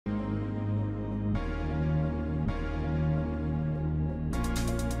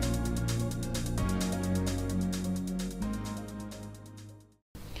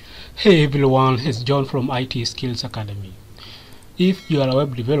Hey everyone, it's John from IT Skills Academy. If you are a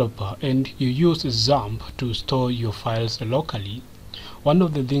web developer and you use XAMPP to store your files locally, one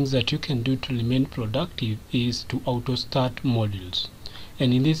of the things that you can do to remain productive is to auto-start modules.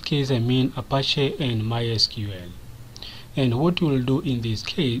 And in this case, I mean Apache and MySQL. And what you will do in this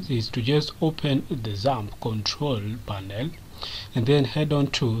case is to just open the XAMPP control panel and then head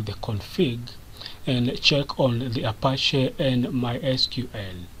on to the config and check on the Apache and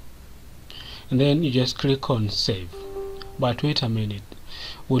MySQL. And then you just click on save. But wait a minute,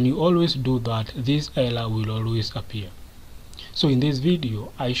 when you always do that, this error will always appear. So in this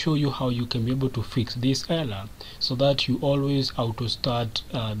video I show you how you can be able to fix this error so that you always auto start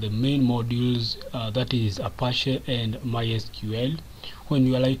the main modules, that is Apache and MySQL, when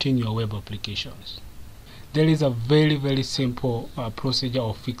you are writing your web applications. There is a very simple procedure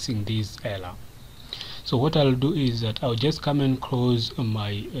of fixing this error. So what I'll do is that I'll just come and close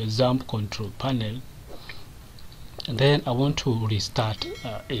my XAMPP control panel, and then I want to restart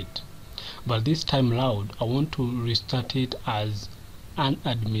it, but this time round I want to restart it as an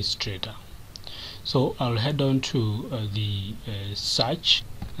administrator. So I'll head on to the search,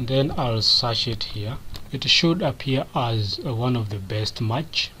 and then I'll search it here. It should appear as one of the best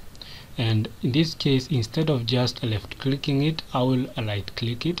match. And in this case, instead of just left clicking it, I will right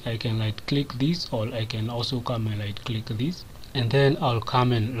click it. I can right click this, or I can also come and right click this, and then I'll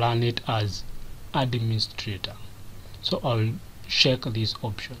come and run it as administrator. So I'll check this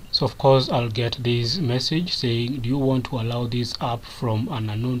option. So of course I'll get this message saying, do you want to allow this app from an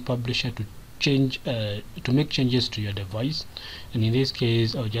unknown publisher to change to make changes to your device? And in this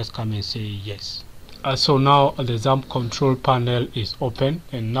case I'll just come and say yes. So now the XAMPP control panel is open,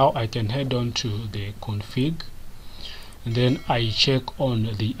 and now I can head on to the config, and then I check on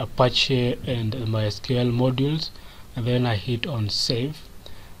the Apache and MySQL modules, and then I hit on save,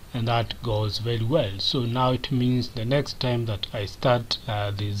 and that goes very well. So now it means the next time that I start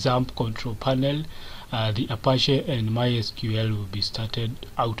the XAMPP control panel, the Apache and MySQL will be started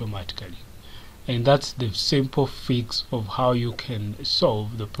automatically. And that's the simple fix of how you can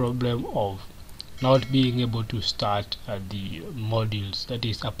solve the problem of not being able to start the modules, that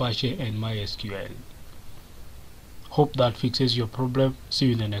is Apache and MySQL. Hope that fixes your problem. See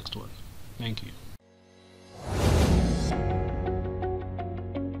you in the next one. Thank you.